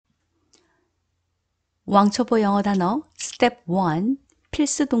왕초보 영어 단어 스텝 1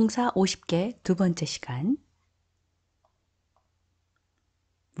 필수 동사 50개 두 번째 시간.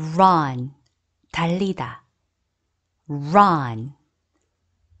 run 달리다. run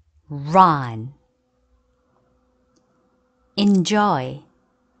run. enjoy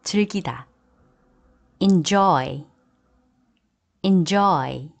즐기다. enjoy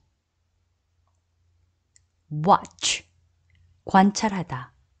enjoy. watch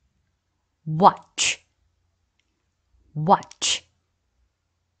관찰하다. watch watch.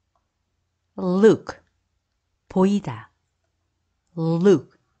 look 보이다.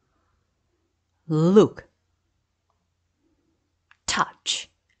 look look.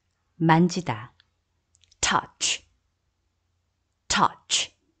 touch 만지다. touch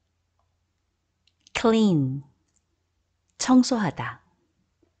touch. clean 청소하다.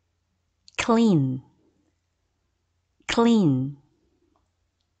 clean clean.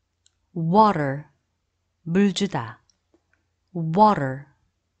 water 물 주다. water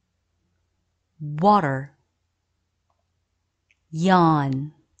water.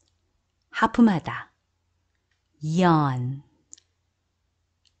 yawn 하품하다. yawn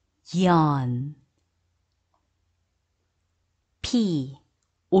yawn. pee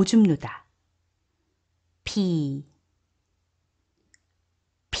오줌 누다. pee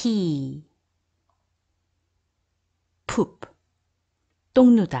pee. poop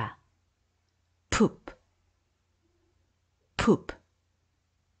똥 누다. poop poop.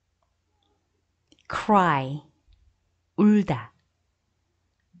 cry 울다.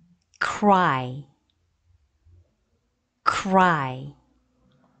 cry cry.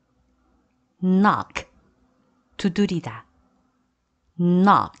 knock 두드리다.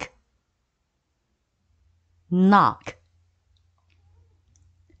 knock knock.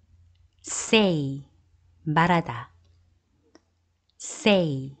 say 말하다.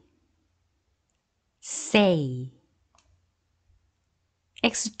 say say.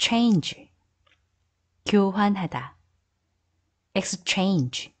 exchange 교환하다.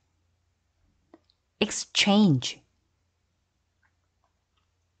 exchange exchange.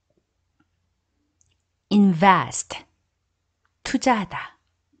 invest 투자하다.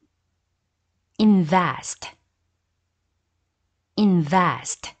 invest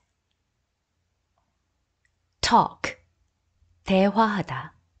invest. talk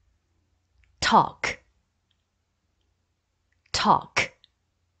대화하다. talk talk.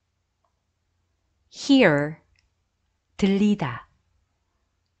 hear 들리다.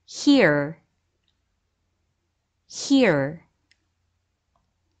 hear hear.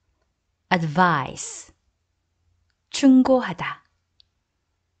 advice 충고하다.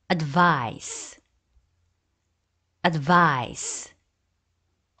 advice advice.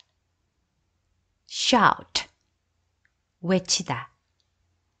 shout 외치다.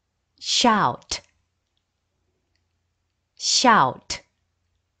 shout shout.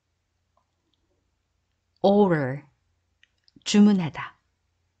 order 주문하다.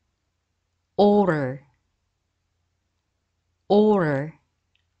 order order.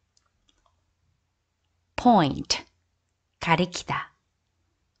 point 가리키다.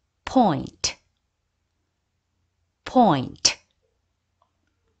 point point.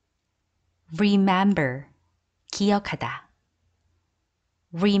 remember 기억하다.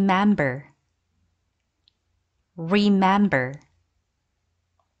 remember remember.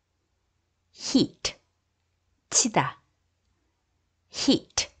 hit 치다.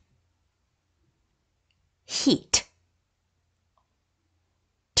 hit hit.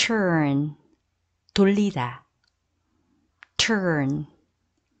 turn 돌리다. turn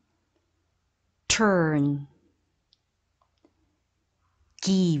turn.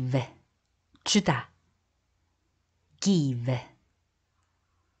 give 주다. give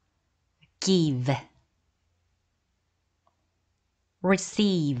give.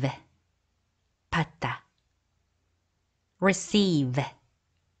 receive 받다. receive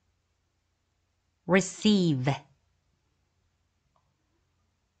receive.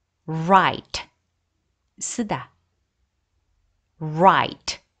 write 쓰다.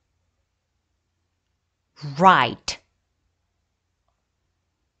 write write.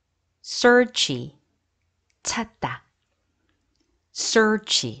 search 찾다.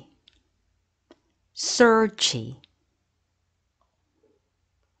 search search.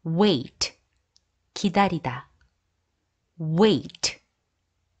 wait 기다리다. wait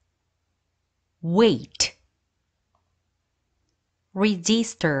wait.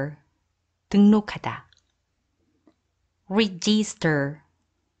 register 등록하다. register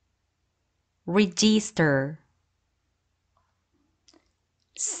register.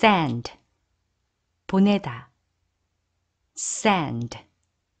 send 보내다. send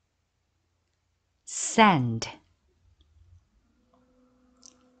sand,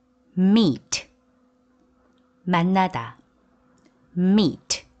 meet, 만나다,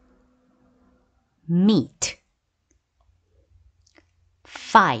 meet, meet,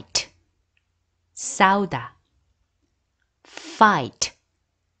 fight, 싸우다, fight,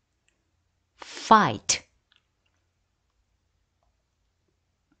 fight,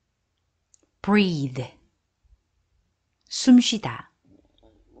 breathe, 숨쉬다,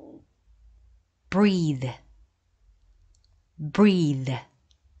 breathe, breathe,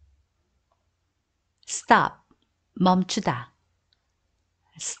 stop, 멈추다,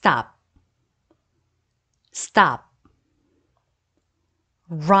 stop, stop,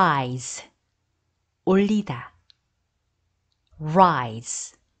 rise, 올리다,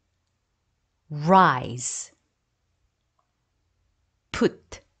 rise, rise,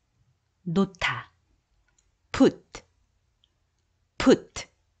 put, 놓다, put, put,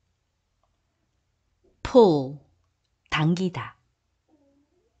 pull, 당기다,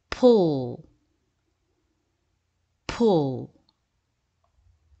 pull, pull,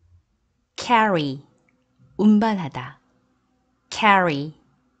 carry, 운반하다, carry,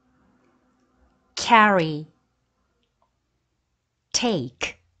 carry,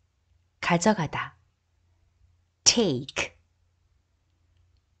 take, 가져가다, take,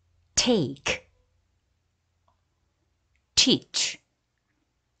 take, teach,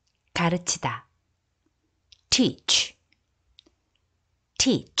 가르치다, teach,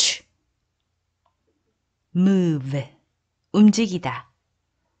 teach, move, 움직이다,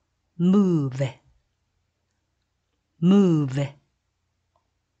 move, move,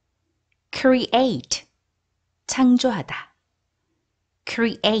 create, 창조하다,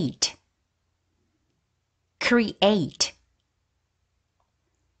 create, create,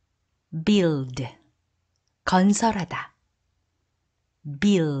 build, 건설하다,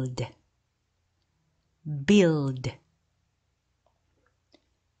 build, build,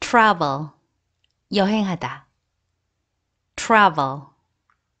 travel, 여행하다, travel,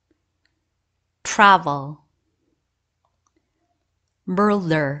 travel,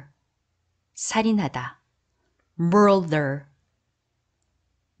 murder, 살인하다, murder,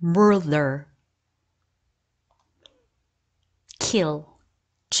 murder, kill,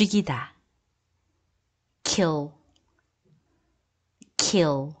 죽이다, kill,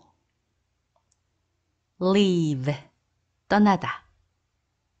 kill, leave, 떠나다,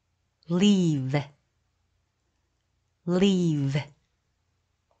 leave, leave,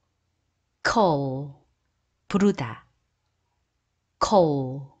 call, 부르다,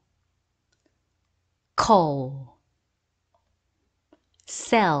 call, call,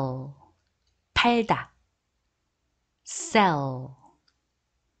 sell, 팔다, sell,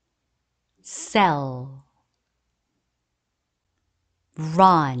 sell,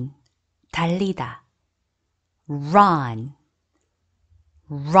 run, 달리다, run,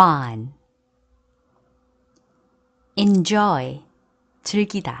 run, enjoy,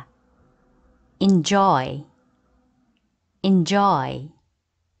 즐기다, enjoy, enjoy,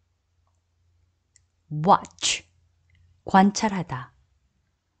 watch, 관찰하다,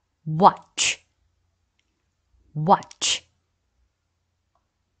 watch, watch,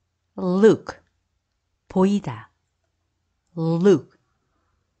 look, 보이다, look,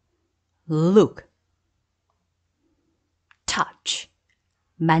 look, touch,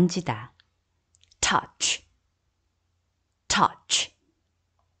 만지다, touch, touch,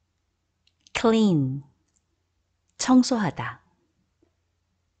 clean, 청소하다,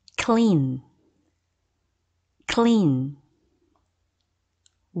 clean, clean,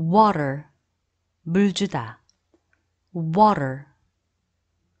 water, 물 주다, water,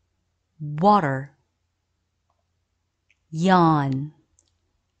 water, yawn,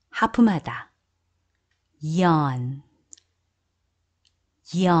 하품하다, yawn,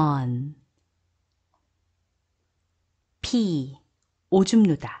 yawn, pee, 오줌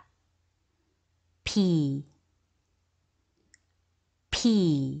누다, pee,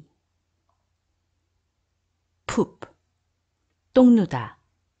 pee, poop, 똥 누다,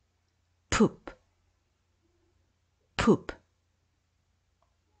 poop, poop,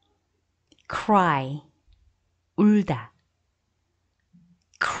 cry, 울다,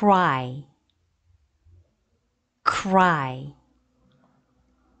 cry, cry,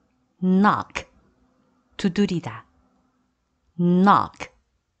 knock, 두드리다, knock,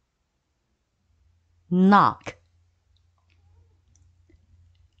 knock,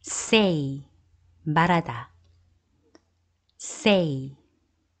 say, 말하다, say,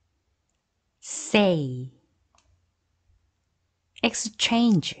 say,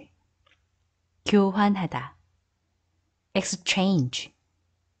 exchange, 교환하다, exchange,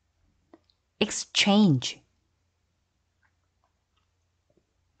 exchange.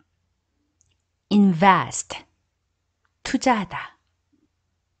 invest, 투자하다.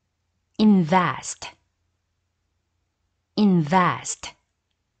 invest, invest.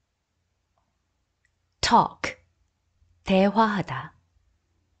 talk, 대화하다.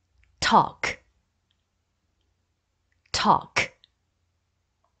 talk, talk.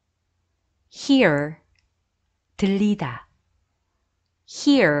 hear, 들리다.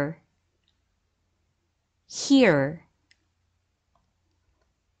 hear, hear.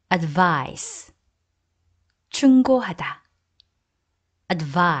 advice, 충고하다.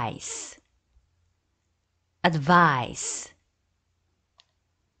 advice, advice.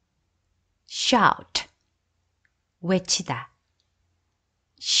 shout, 외치다.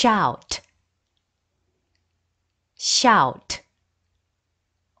 shout, shout.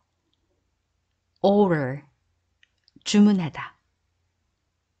 order, 주문하다.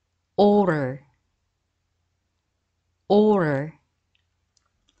 order, order.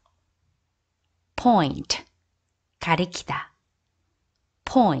 point, 가리키다.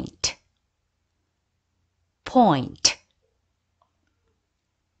 point, point.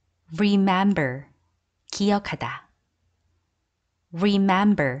 remember, 기억하다.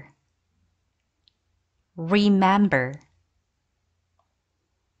 remember, remember.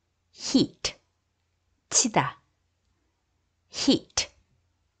 hit, 치다. hit,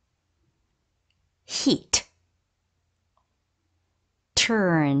 hit.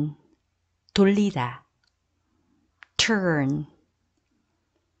 turn, 돌리다. turn,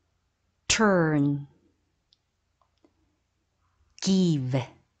 turn. give,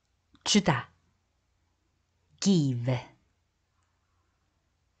 주다. give,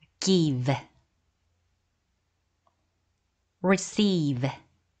 give. receive,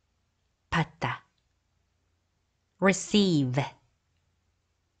 받다. receive,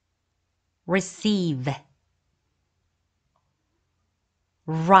 receive.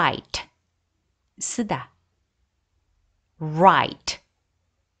 write, 쓰다. write,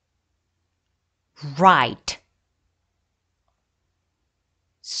 write.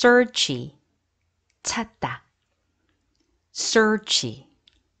 search, 찾다. search,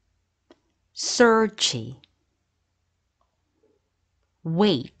 search.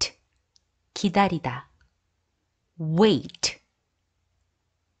 wait, 기다리다. wait,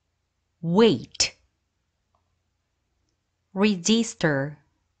 wait. register,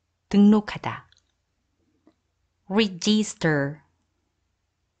 등록하다. register,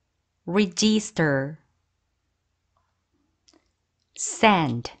 register.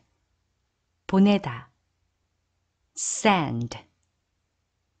 send, 보내다. send,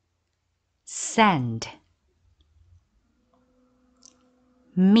 send.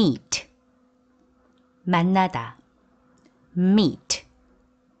 meet, 만나다. meet,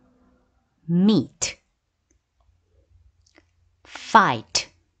 meet.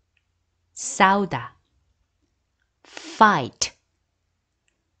 fight, 싸우다. fight,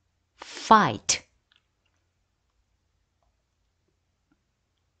 fight.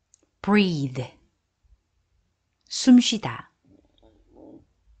 breathe, 숨쉬다.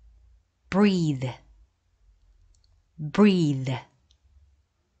 breathe, breathe.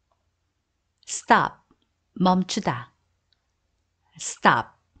 stop, 멈추다. stop,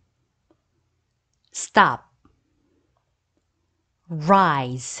 stop.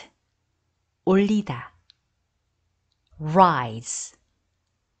 rise, 올리다. rise,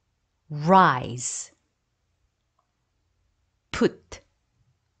 rise. put,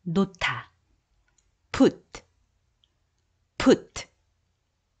 놓다. put, put.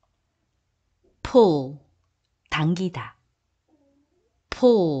 pull, 당기다.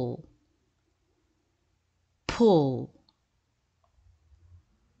 pull, pull.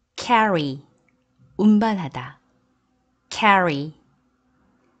 carry, 운반하다. carry,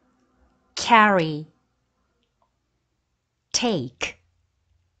 carry. take,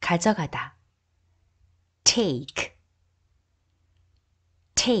 가져가다. take,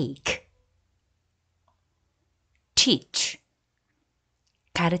 take. teach,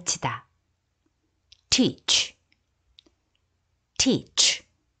 가르치다. teach, teach.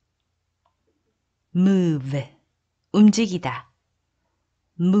 move, 움직이다.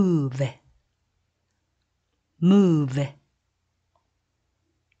 move, move.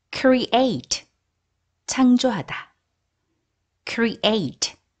 create, 창조하다.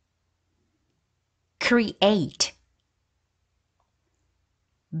 create, create.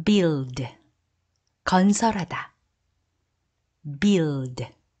 build, 건설하다. build,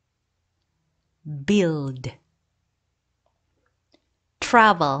 build.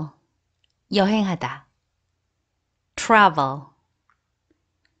 travel, 여행하다. travel,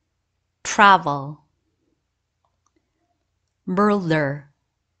 travel, murder,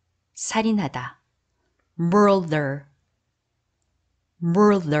 살인하다, murder,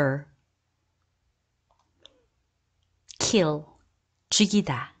 murder, kill,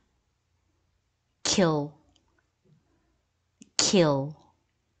 죽이다, kill, kill,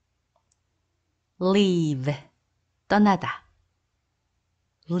 leave, 떠나다,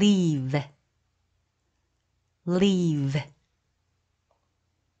 leave, leave,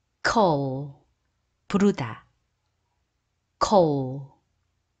 call, 부르다, call,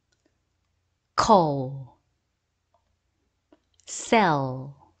 call,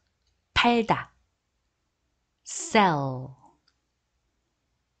 sell, 팔다, sell,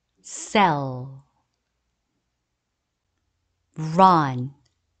 sell, run,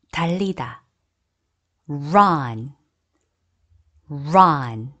 달리다, run,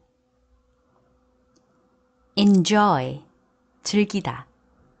 run, enjoy, 즐기다,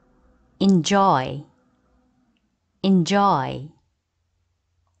 enjoy, enjoy,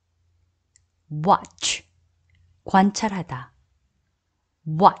 watch, 관찰하다,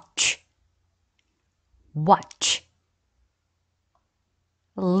 watch, watch,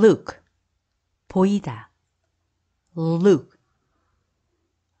 look, 보이다, look,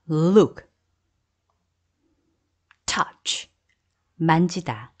 look, touch,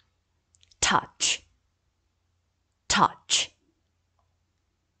 만지다, touch, touch,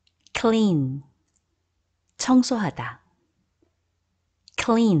 clean, 청소하다,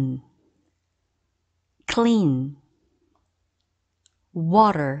 clean, clean,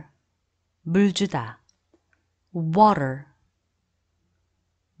 water, 물 주다, water,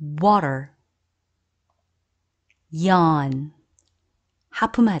 water, yawn,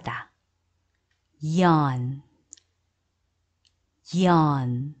 하품하다, yawn,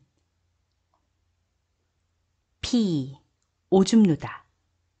 yawn, pee, 오줌 누다,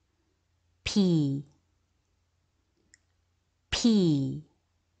 pee, pee,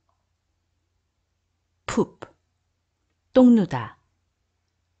 poop, 똥 누다,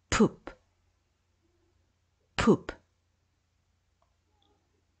 poop, poop,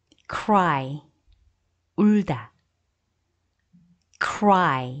 cry, 울다,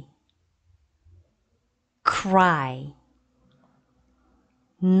 cry, cry,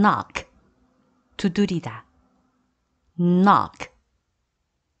 knock, 두드리다, knock,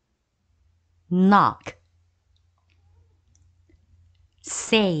 knock,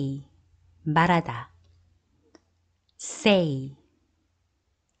 say, 말하다, say,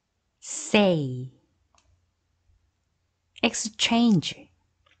 say, exchange,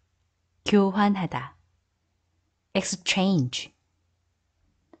 교환하다, exchange,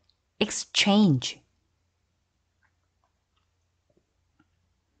 exchange,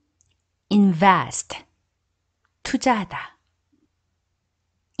 invest, 투자하다,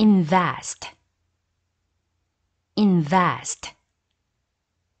 invest, invest,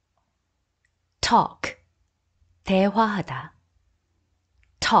 talk, 대화하다,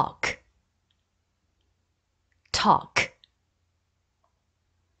 talk, talk,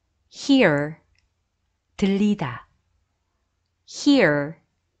 hear, 들리다, hear,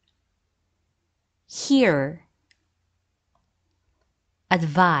 hear,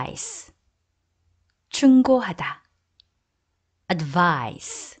 advice, 충고하다,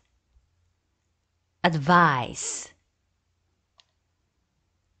 advice, advice,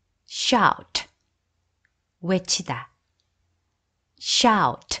 shout, 외치다,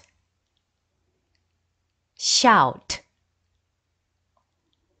 shout, shout,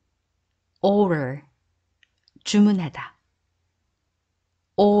 order, 주문하다,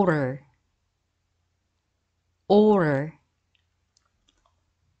 order, order,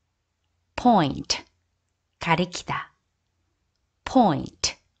 point, 가리키다,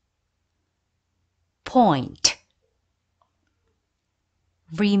 point, point,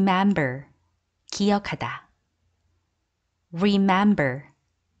 remember, 기억하다, remember,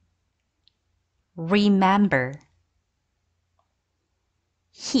 remember,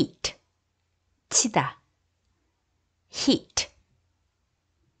 hit, 치다, hit,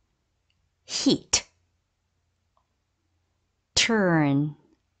 hit, turn,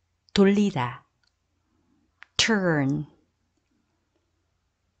 돌리다, turn,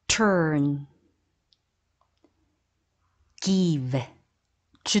 turn, give,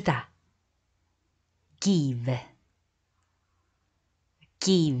 주다, give,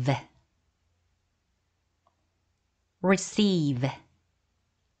 give, receive,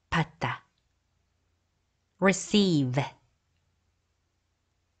 받다, receive,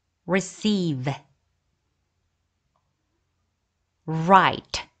 receive,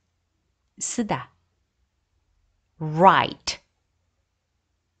 write, 쓰다, write,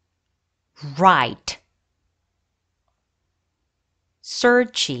 write.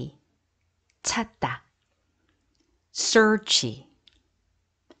 search, 찾다. search,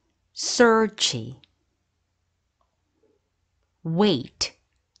 search. wait,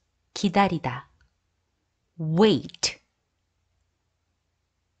 기다리다. wait,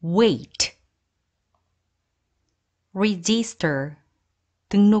 wait. register,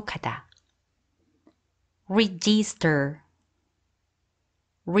 등록하다. register,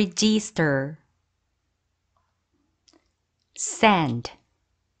 register. send,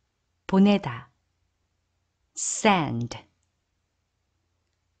 보내다. send,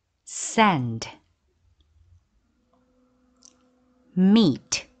 send.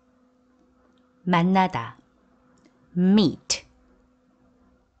 meet, 만나다. meet,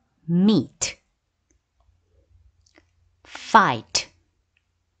 meet. fight,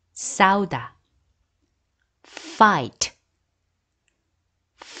 싸우다. fight,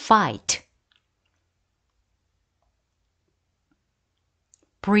 fight.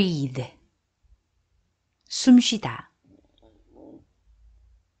 breathe, 숨쉬다.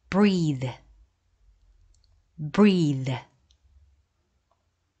 breathe, breathe.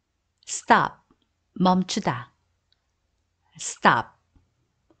 stop, 멈추다. stop,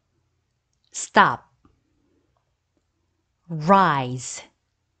 stop. rise,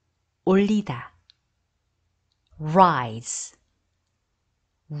 올리다. rise,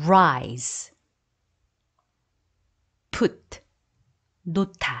 rise. put,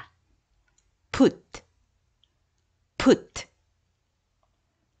 놓다. put, put.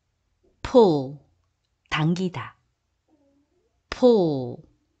 pull, 당기다. pull,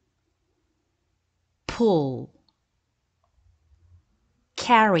 pull.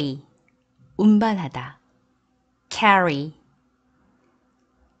 carry, 운반하다. carry,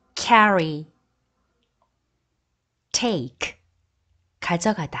 carry. take,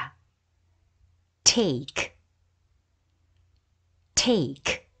 가져가다. take,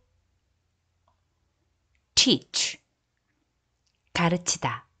 take. teach,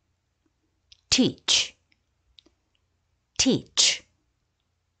 가르치다. teach, teach.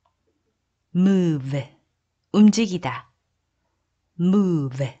 move, 움직이다.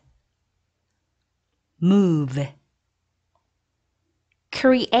 move, move.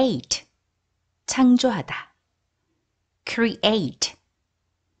 create, 창조하다. create,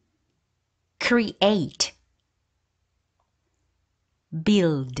 create.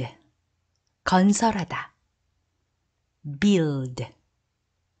 build, 건설하다. build,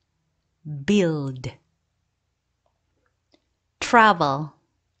 build. travel,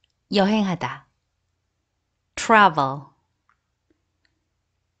 여행하다. travel,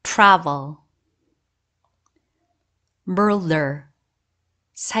 travel. murder,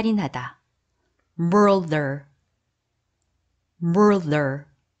 살인하다. murder, murder.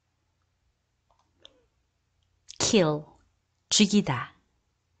 kill, 죽이다.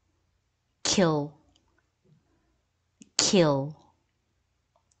 kill, kill.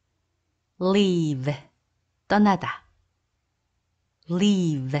 leave, 떠나다.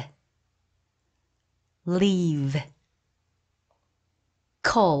 leave, leave.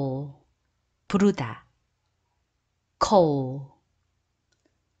 call, 부르다. call,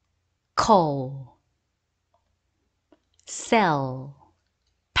 call. sell,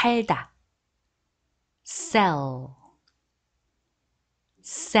 팔다. sell,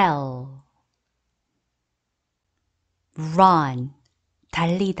 sell. run,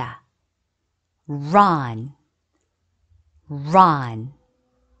 달리다. run, run.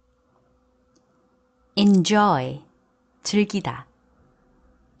 enjoy, 즐기다.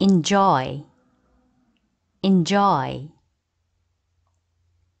 enjoy, enjoy.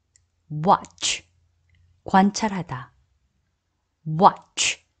 watch, 관찰하다.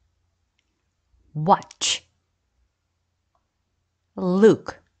 watch, watch.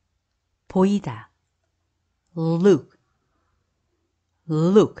 look, 보이다. look,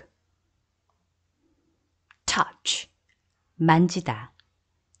 look. touch, 만지다.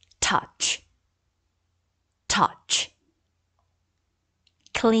 touch, touch.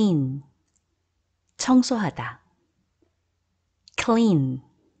 clean, 청소하다. clean,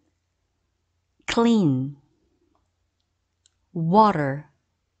 clean. water,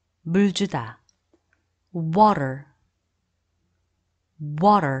 물 주다. water,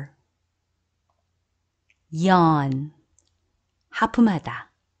 water. yawn,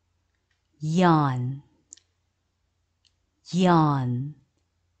 하품하다. yawn, yawn.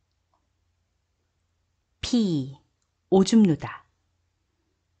 pee, 오줌 누다.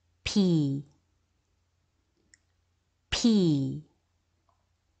 pee, pee.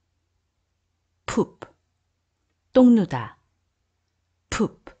 poop, 똥 누다.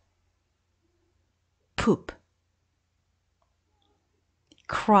 poop, poop.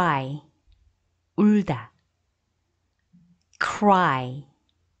 cry, 울다. cry,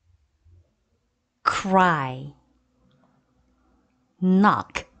 cry.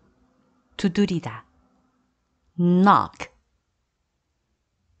 knock, 두드리다. knock,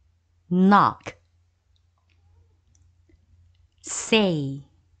 knock. say,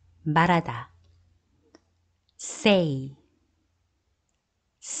 말하다. say,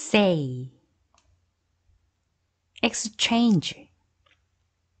 say. exchange,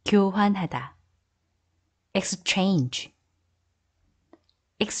 교환하다. exchange,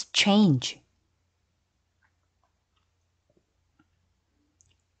 exchange.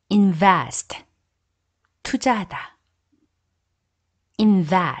 invest, 투자하다.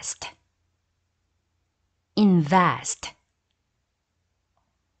 invest, invest.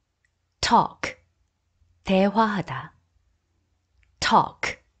 talk, 대화하다.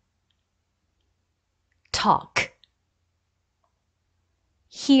 talk, talk.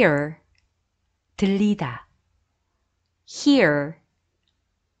 hear, 들리다. hear,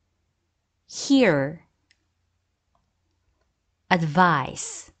 hear.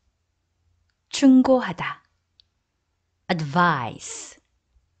 advice, 충고하다. advice,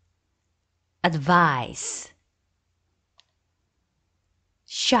 advice.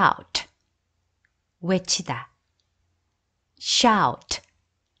 shout, 외치다. shout,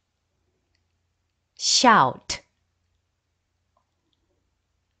 shout.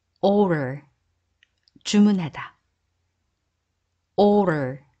 order, 주문하다.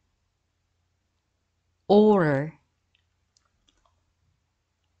 order, order.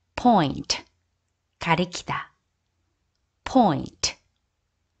 point, 가리키다. point,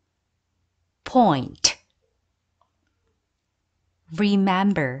 point.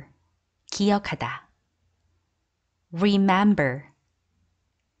 remember, 기억하다. remember,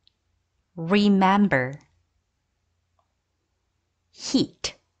 remember.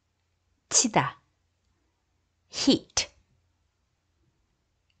 hit, 치다. hit,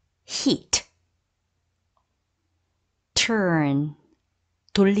 hit. turn,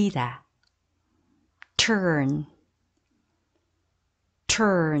 돌리다. turn,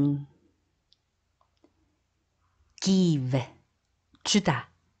 turn. give, 주다.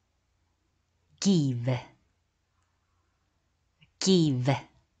 give, give.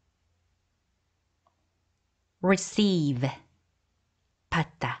 receive,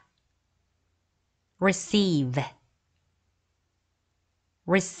 받다. receive,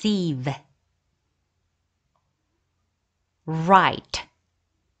 receive. write,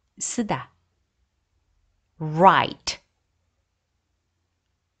 쓰다. write,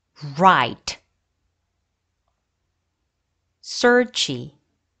 write. search,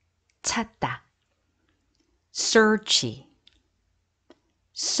 찾다. search,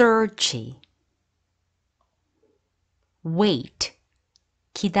 search. wait,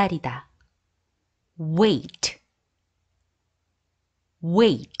 기다리다. wait,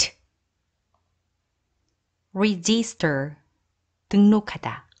 wait. register,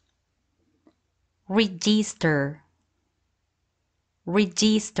 등록하다. register,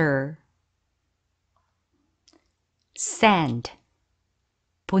 register. send,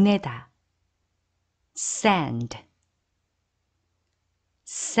 보내다. send,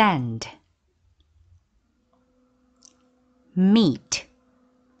 send. meet,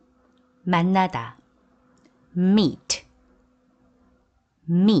 만나다. meet,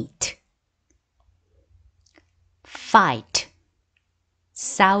 meet. fight,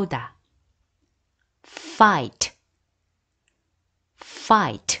 싸우다. fight,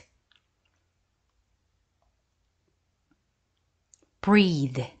 fight.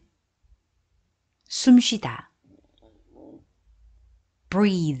 breathe, 숨쉬다.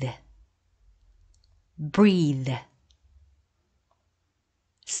 breathe, breathe.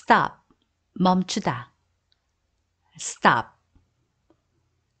 stop, 멈추다. stop,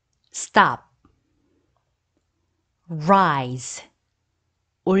 stop. rise,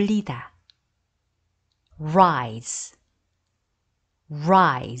 올리다. rise,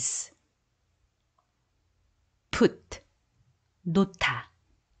 rise. put, 놓다.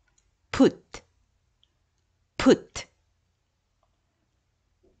 put, put.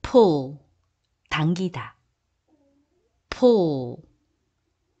 pull, 당기다. pull,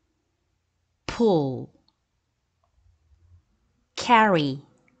 pull. carry,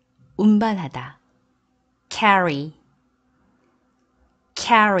 운반하다. carry,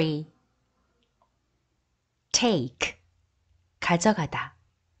 carry. take, 가져가다.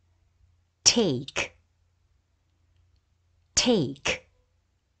 take, take.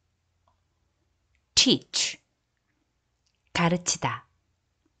 teach, 가르치다.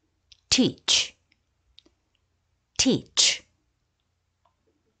 teach, teach.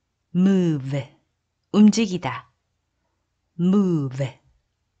 move, 움직이다. move,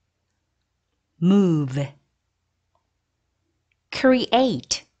 move.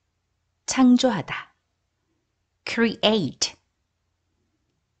 create, 창조하다. create,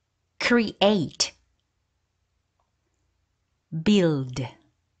 create. build,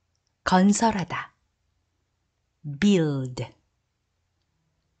 건설하다. build,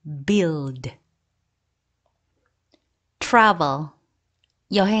 build. travel,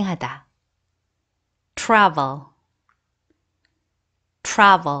 여행하다. travel,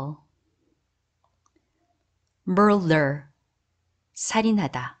 travel. murder,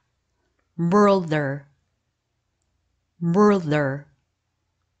 살인하다. murder, murder.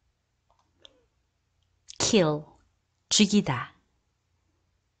 kill, 죽이다.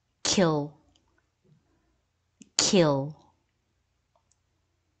 kill, kill.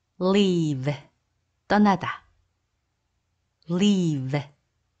 leave, 떠나다. leave,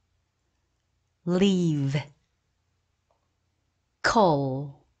 leave.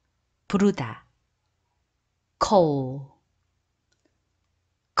 call, 부르다. call,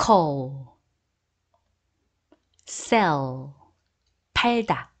 call. sell,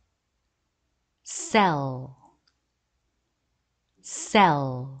 팔다. sell,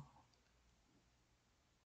 sell.